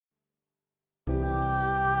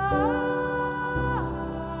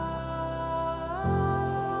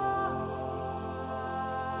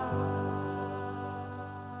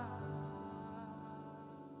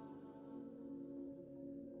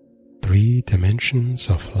Three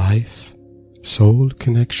Dimensions of Life, Soul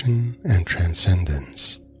Connection and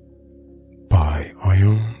Transcendence by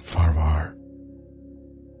Ayon Farvar.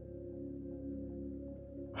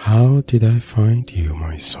 How did I find you,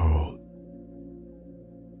 my soul?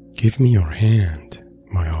 Give me your hand,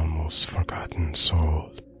 my almost forgotten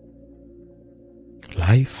soul.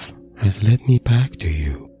 Life has led me back to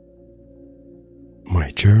you.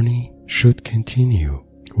 My journey should continue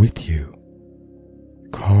with you.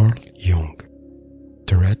 Carl Jung,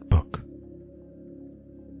 The Red Book.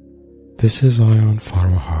 This is Ayon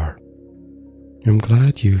Farvar. I'm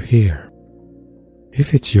glad you're here.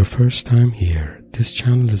 If it's your first time here, this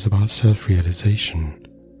channel is about self-realization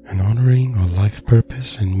and honoring our life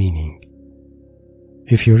purpose and meaning.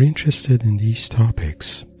 If you're interested in these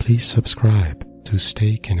topics, please subscribe to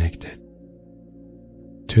stay connected.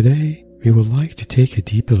 Today, we would like to take a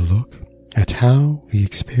deeper look at how we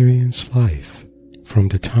experience life from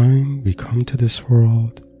the time we come to this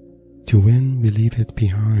world to when we leave it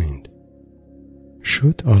behind.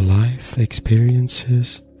 Should our life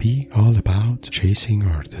experiences be all about chasing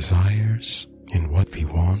our desires and what we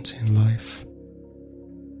want in life?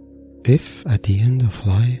 If at the end of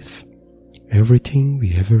life, everything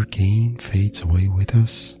we ever gain fades away with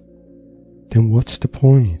us, then what's the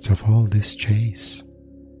point of all this chase?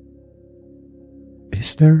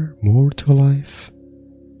 Is there more to life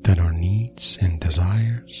than our needs and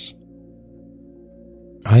desires?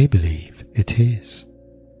 I believe it is.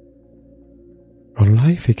 Our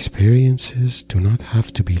life experiences do not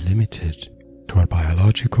have to be limited to our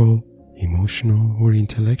biological, emotional, or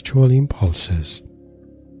intellectual impulses,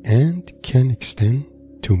 and can extend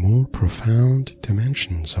to more profound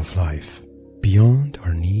dimensions of life beyond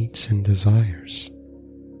our needs and desires.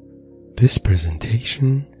 This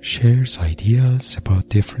presentation shares ideas about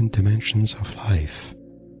different dimensions of life.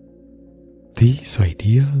 These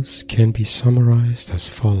ideas can be summarized as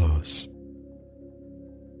follows.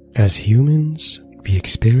 As humans, we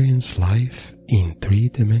experience life in three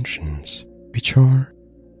dimensions, which are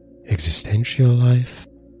existential life,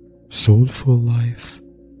 soulful life,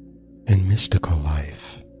 and mystical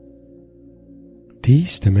life.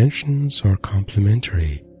 These dimensions are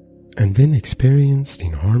complementary and when experienced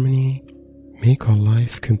in harmony, make our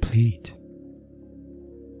life complete.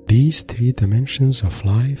 These three dimensions of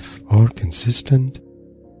life are consistent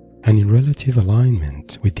and in relative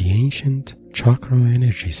alignment with the ancient chakra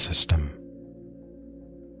energy system.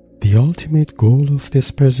 The ultimate goal of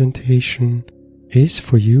this presentation is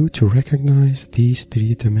for you to recognize these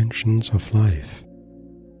three dimensions of life.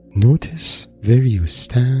 Notice where you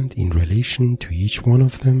stand in relation to each one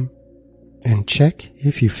of them and check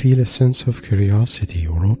if you feel a sense of curiosity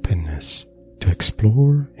or openness to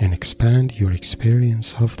explore and expand your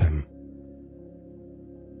experience of them.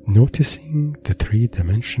 Noticing the three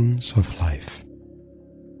dimensions of life.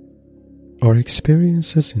 Our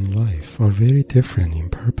experiences in life are very different in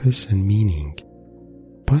purpose and meaning,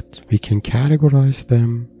 but we can categorize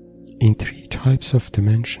them in three types of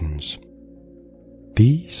dimensions.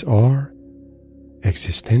 These are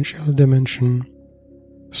existential dimension,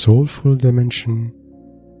 soulful dimension,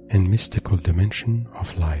 and mystical dimension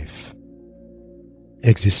of life.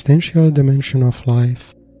 Existential dimension of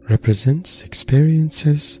life represents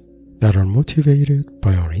experiences that are motivated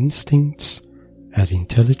by our instincts as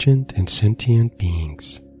intelligent and sentient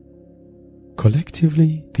beings.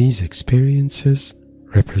 Collectively, these experiences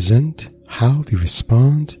represent how we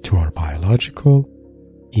respond to our biological,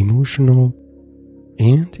 emotional,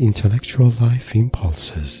 and intellectual life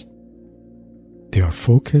impulses. They are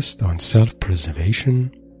focused on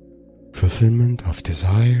self-preservation, fulfillment of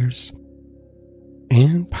desires,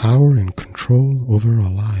 and power and control over our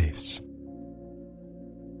lives.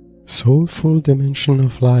 Soulful dimension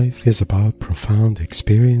of life is about profound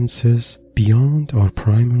experiences beyond our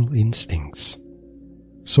primal instincts.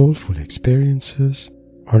 Soulful experiences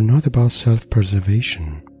are not about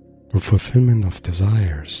self-preservation or fulfillment of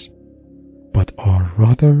desires, but are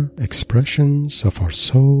rather expressions of our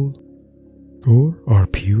soul or our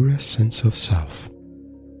purest sense of self.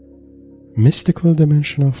 Mystical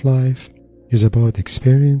dimension of life is about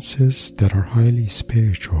experiences that are highly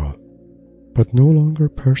spiritual, but no longer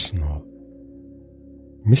personal.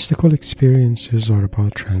 Mystical experiences are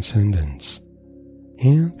about transcendence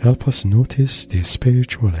and help us notice the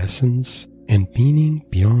spiritual essence and meaning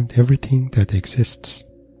beyond everything that exists,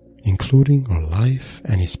 including our life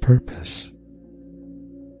and its purpose.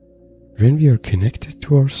 When we are connected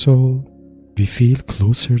to our soul, we feel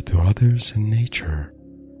closer to others and nature.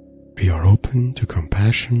 We are open to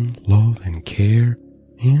compassion, love, and care,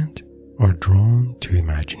 and are drawn to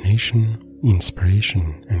imagination,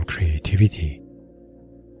 inspiration, and creativity.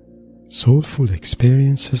 soulful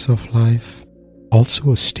experiences of life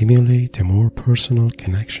also stimulate a more personal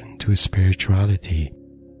connection to spirituality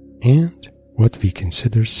and what we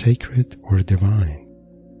consider sacred or divine.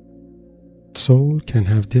 Soul can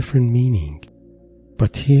have different meaning,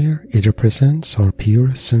 but here it represents our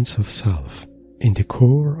purest sense of self in the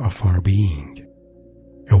core of our being,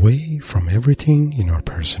 away from everything in our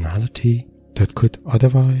personality that could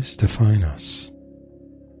otherwise define us.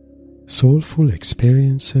 Soulful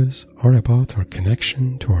experiences are about our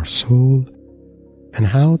connection to our soul and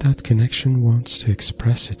how that connection wants to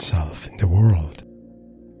express itself in the world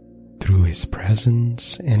through its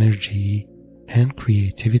presence, energy, and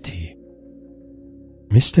creativity.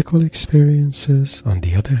 Mystical experiences, on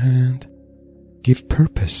the other hand, give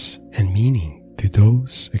purpose and meaning to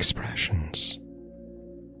those expressions.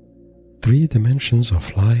 3 dimensions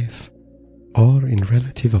of life are in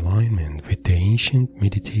relative alignment with the ancient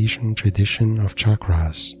meditation tradition of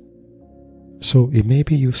chakras, so it may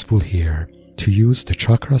be useful here to use the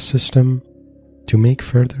chakra system to make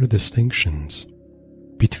further distinctions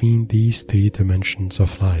between these 3 dimensions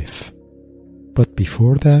of life. But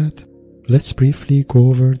before that, let's briefly go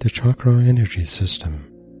over the chakra energy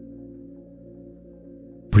system.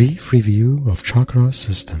 Brief review of chakra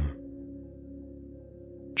system.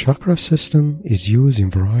 Chakra system is used in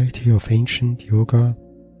variety of ancient yoga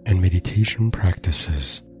and meditation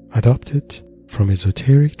practices adopted from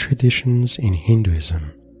esoteric traditions in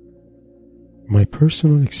Hinduism. My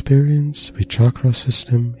personal experience with chakra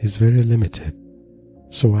system is very limited,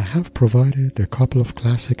 so I have provided a couple of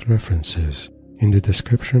classic references in the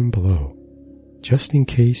description below, just in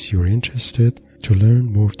case you're interested to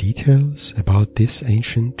learn more details about this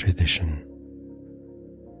ancient tradition.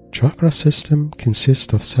 Chakra system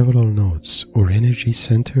consists of several nodes or energy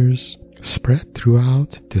centers spread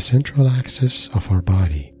throughout the central axis of our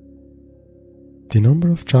body. The number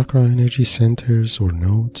of chakra energy centers or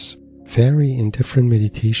nodes vary in different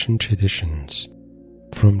meditation traditions,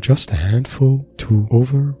 from just a handful to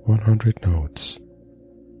over 100 nodes.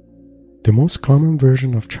 The most common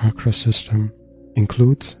version of chakra system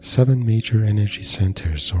includes 7 major energy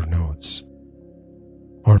centers or nodes.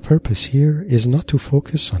 Our purpose here is not to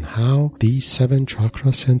focus on how these 7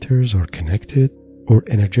 chakra centers are connected or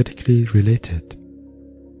energetically related,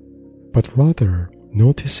 but rather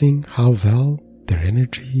noticing how well their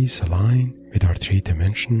energies align with our 3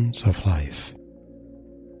 dimensions of life.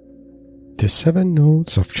 The 7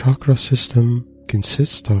 nodes of chakra system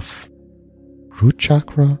consist of root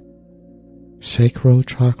chakra, sacral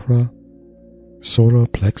chakra, solar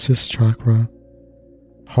plexus chakra,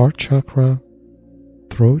 heart chakra,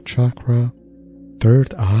 throat chakra,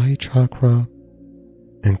 third eye chakra,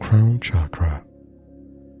 and crown chakra.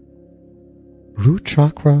 Root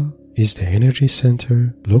chakra is the energy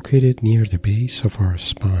center located near the base of our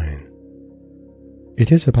spine.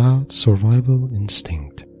 It is about survival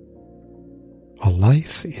instinct. Our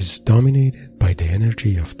life is dominated by the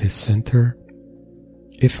energy of this center.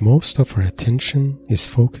 If most of our attention is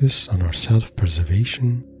focused on our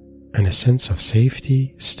self-preservation and a sense of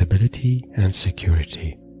safety, stability, and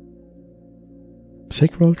security.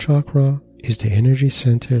 Sacral chakra is the energy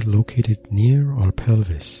center located near our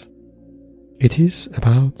pelvis. It is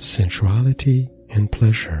about sensuality and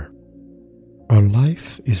pleasure. Our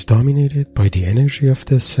life is dominated by the energy of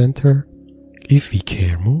this center if we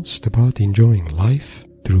care most about enjoying life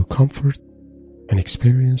through comfort and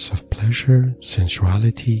experience of pleasure,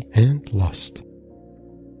 sensuality, and lust.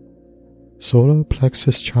 Solar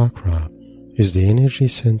plexus chakra is the energy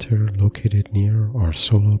center located near our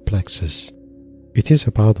solar plexus. It is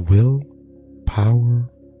about will, power,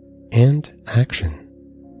 and action.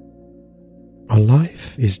 Our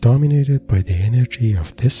life is dominated by the energy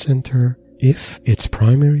of this center if its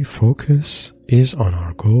primary focus is on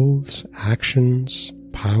our goals, actions,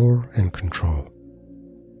 power, and control.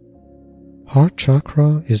 Heart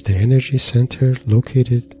chakra is the energy center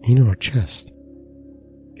located in our chest.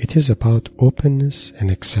 It is about openness and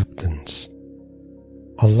acceptance.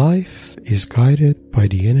 Our life is guided by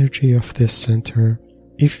the energy of this center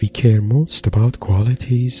if we care most about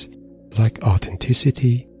qualities like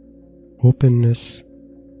authenticity, openness,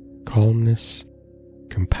 calmness,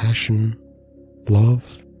 compassion,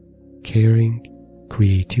 love, caring,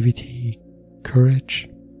 creativity, courage,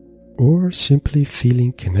 or simply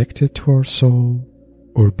feeling connected to our soul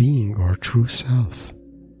or being our true self.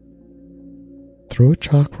 Throat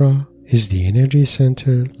chakra is the energy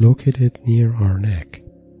center located near our neck.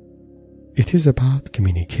 It is about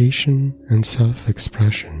communication and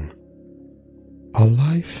self-expression. Our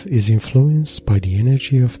life is influenced by the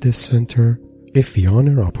energy of this center if we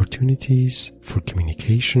honor opportunities for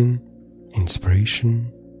communication,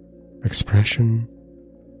 inspiration, expression,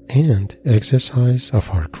 and exercise of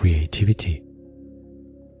our creativity.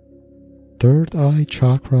 Third eye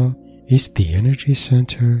chakra is the energy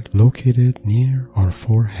center located near our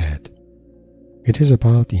forehead. It is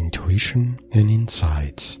about intuition and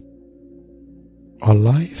insights. Our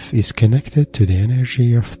life is connected to the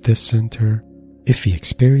energy of this center if we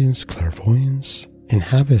experience clairvoyance and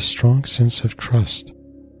have a strong sense of trust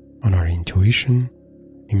on our intuition,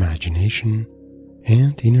 imagination,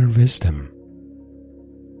 and inner wisdom.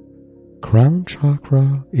 Crown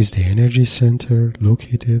chakra is the energy center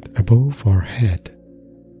located above our head.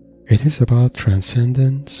 It is about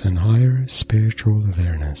transcendence and higher spiritual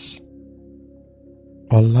awareness.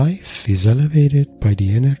 Our life is elevated by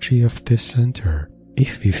the energy of this center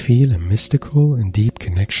if we feel a mystical and deep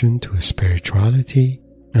connection to spirituality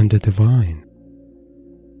and the divine,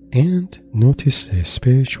 and notice the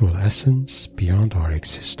spiritual essence beyond our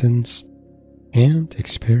existence and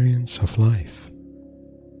experience of life.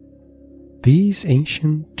 These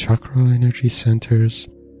ancient chakra energy centers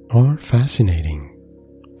are fascinating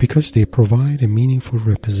because they provide a meaningful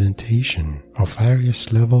representation of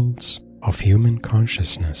various levels of human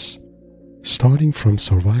consciousness, starting from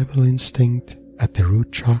survival instinct at the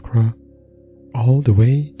root chakra all the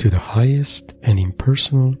way to the highest and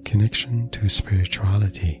impersonal connection to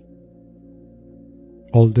spirituality.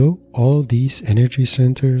 Although all these energy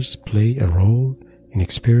centers play a role in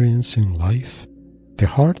experiencing life, the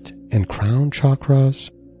heart and crown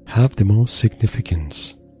chakras have the most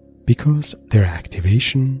significance because their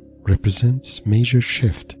activation represents major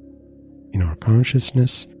shift in our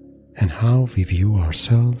consciousness and how we view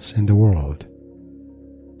ourselves and the world.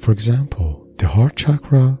 For example, the heart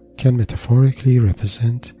chakra can metaphorically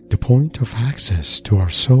represent the point of access to our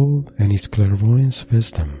soul and its clairvoyance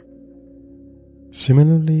wisdom.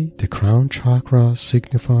 Similarly, the crown chakra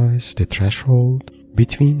signifies the threshold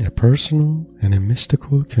between a personal and a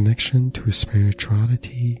mystical connection to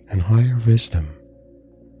spirituality and higher wisdom.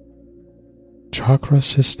 Chakra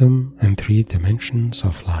system and 3 dimensions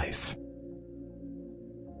of life.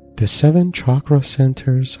 The 7 chakra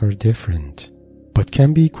centers are different, but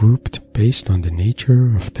can be grouped based on the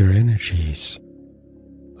nature of their energies.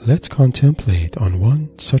 Let's contemplate on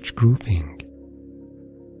one such grouping.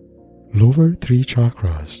 Lower 3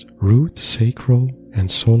 chakras, root, sacral, and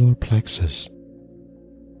solar plexus.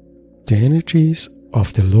 The energies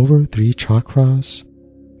of the lower 3 chakras,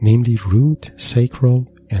 namely root, sacral,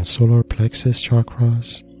 and solar plexus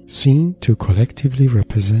chakras, seem to collectively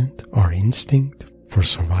represent our instinct for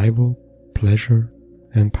survival, pleasure,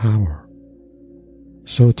 and power.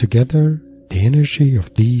 So together, the energy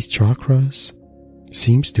of these chakras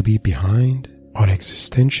seems to be behind our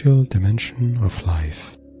existential dimension of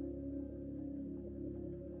life.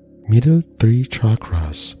 Middle 3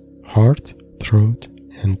 chakras, heart, throat,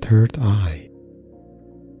 and third eye.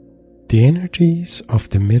 The energies of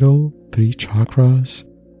the middle 3 chakras,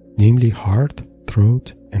 namely heart,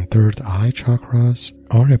 throat, and third eye chakras,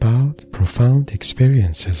 are about profound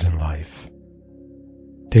experiences in life.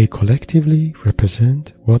 They collectively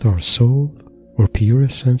represent what our soul or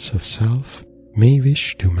purest sense of self may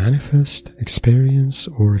wish to manifest, experience,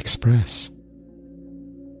 or express.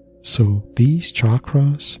 So these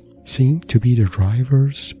chakras seem to be the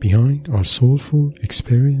drivers behind our soulful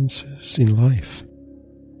experiences in life.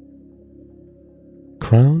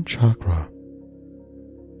 Crown chakra.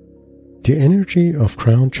 The energy of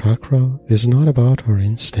crown chakra is not about our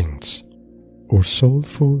instincts or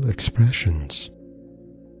soulful expressions.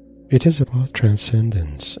 It is about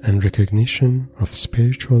transcendence and recognition of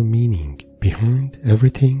spiritual meaning behind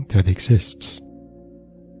everything that exists.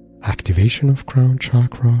 Activation of crown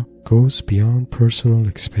chakra goes beyond personal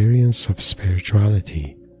experience of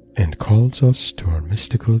spirituality and calls us to our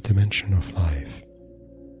mystical dimension of life,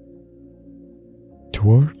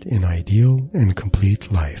 toward an ideal and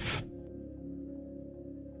complete life.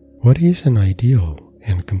 What is an ideal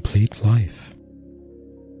and complete life?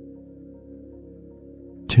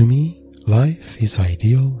 To me, life is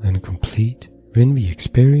ideal and complete when we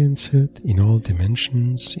experience it in all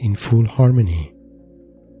dimensions in full harmony.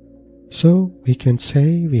 So we can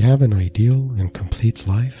say we have an ideal and complete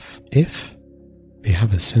life if we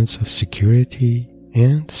have a sense of security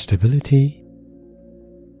and stability.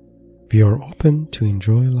 We are open to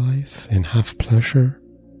enjoy life and have pleasure.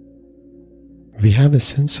 We have a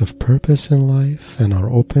sense of purpose in life and are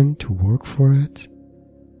open to work for it.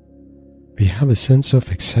 We have a sense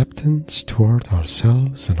of acceptance toward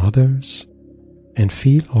ourselves and others and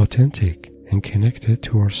feel authentic and connected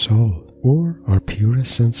to our soul or our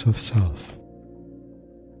purest sense of self.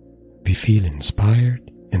 We feel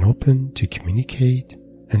inspired and open to communicate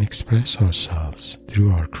and express ourselves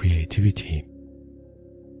through our creativity.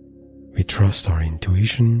 We trust our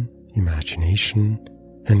intuition, imagination,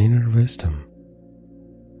 and inner wisdom.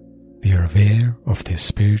 We are aware of the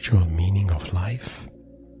spiritual meaning of life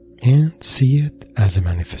and see it as a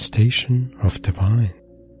manifestation of divine.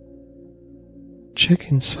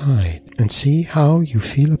 Check inside and see how you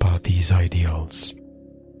feel about these ideals.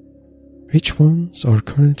 Which ones are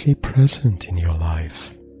currently present in your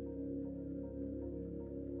life?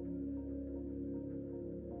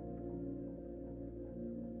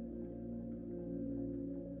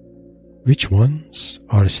 Which ones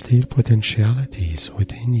are still potentialities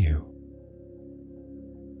within you?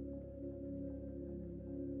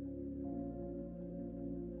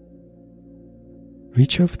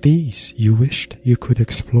 Which of these you wished you could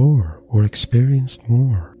explore or experience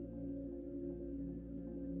more?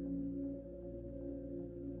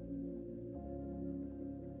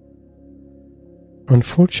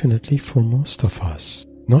 Unfortunately for most of us,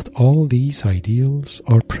 not all these ideals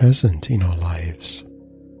are present in our lives.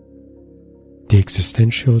 The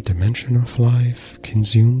existential dimension of life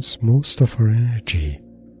consumes most of our energy,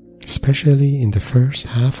 especially in the first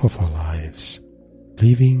half of our lives,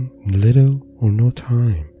 leaving little or no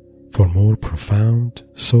time for more profound,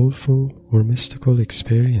 soulful, or mystical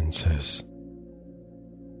experiences.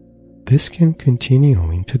 This can continue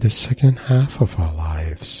into the second half of our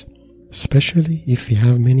lives, especially if we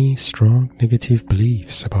have many strong negative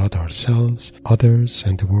beliefs about ourselves, others,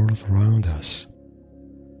 and the world around us.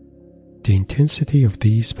 The intensity of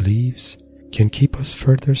these beliefs can keep us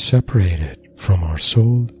further separated from our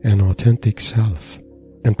soul and authentic self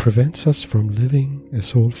and prevents us from living a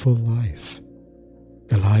soulful life,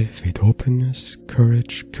 a life with openness,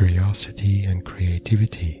 courage, curiosity, and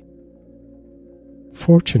creativity.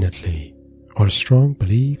 Fortunately, our strong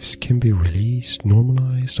beliefs can be released,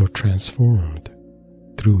 normalized, or transformed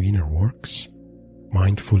through inner works,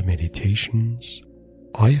 mindful meditations,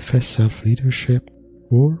 IFS self-leadership,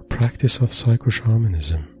 or practice of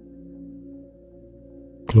psycho-shamanism.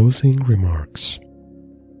 Closing remarks.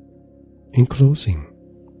 In closing,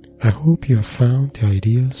 I hope you have found the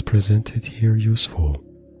ideas presented here useful.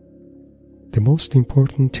 The most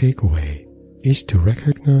important takeaway is to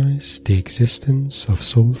recognize the existence of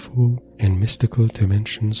soulful and mystical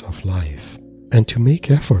dimensions of life and to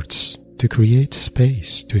make efforts to create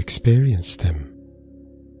space to experience them.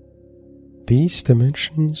 These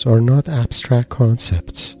dimensions are not abstract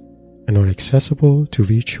concepts and are accessible to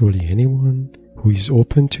virtually anyone who is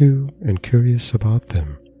open to and curious about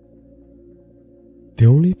them. The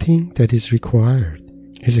only thing that is required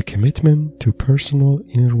is a commitment to personal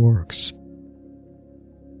inner works.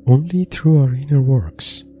 Only through our inner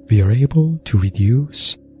works we are able to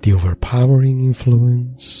reduce the overpowering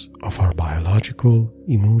influence of our biological,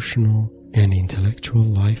 emotional, and intellectual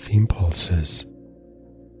life impulses.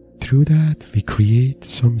 Through that, we create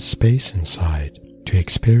some space inside to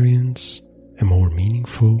experience a more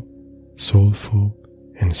meaningful, soulful,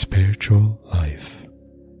 and spiritual life.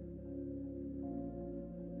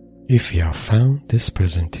 If you have found this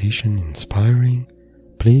presentation inspiring,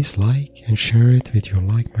 please like and share it with your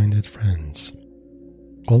like-minded friends.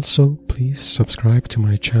 Also, please subscribe to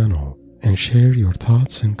my channel and share your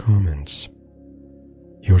thoughts and comments.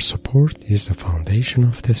 Your support is the foundation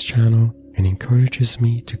of this channel and encourages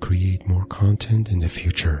me to create more content in the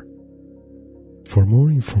future. For more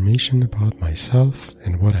information about myself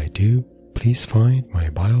and what I do, please find my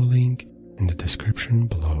bio link in the description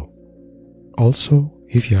below. Also,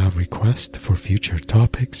 if you have requests for future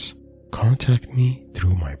topics, contact me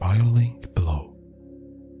through my bio link below.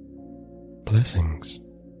 Blessings.